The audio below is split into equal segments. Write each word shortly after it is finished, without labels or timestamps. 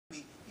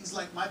it's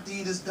like my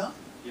deed is done.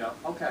 Yeah,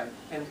 okay.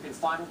 And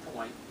final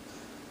point.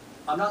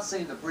 I'm not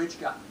saying the bridge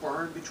got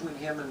burned between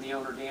him and the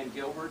owner, Dan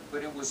Gilbert,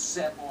 but it was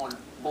set on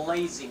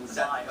blazing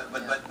fire.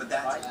 But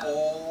that's right?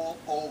 all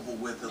over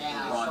with if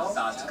LeBron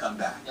decides to come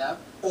back. Yep.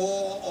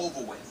 All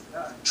over with.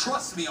 Yeah.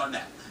 Trust me on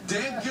that.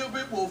 Dan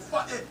Gilbert will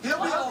fight. He'll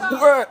be I'm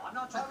over.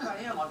 not talking about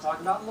him. I'm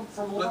talking about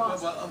from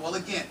LeBron. Well,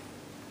 again.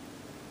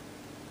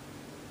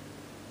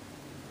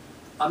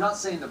 I'm not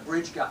saying the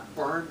bridge got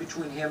burned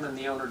between him and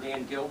the owner,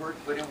 Dan Gilbert,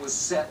 but it was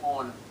set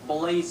on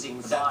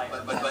blazing fire.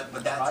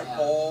 But that's Right.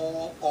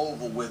 all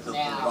over with if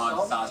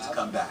LeBron decides to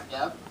come back.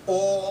 Yep.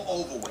 All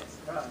over with.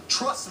 Yeah.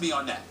 Trust me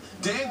on that.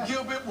 Dan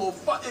Gilbert will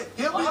fight.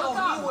 He'll be Well,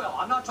 over. he will.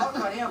 I'm not talking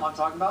about him. I'm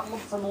talking about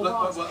from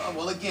LeBron.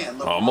 Well, again,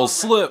 LeBron Almost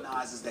slipped.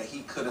 recognizes that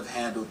he could have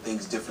handled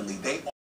things differently. They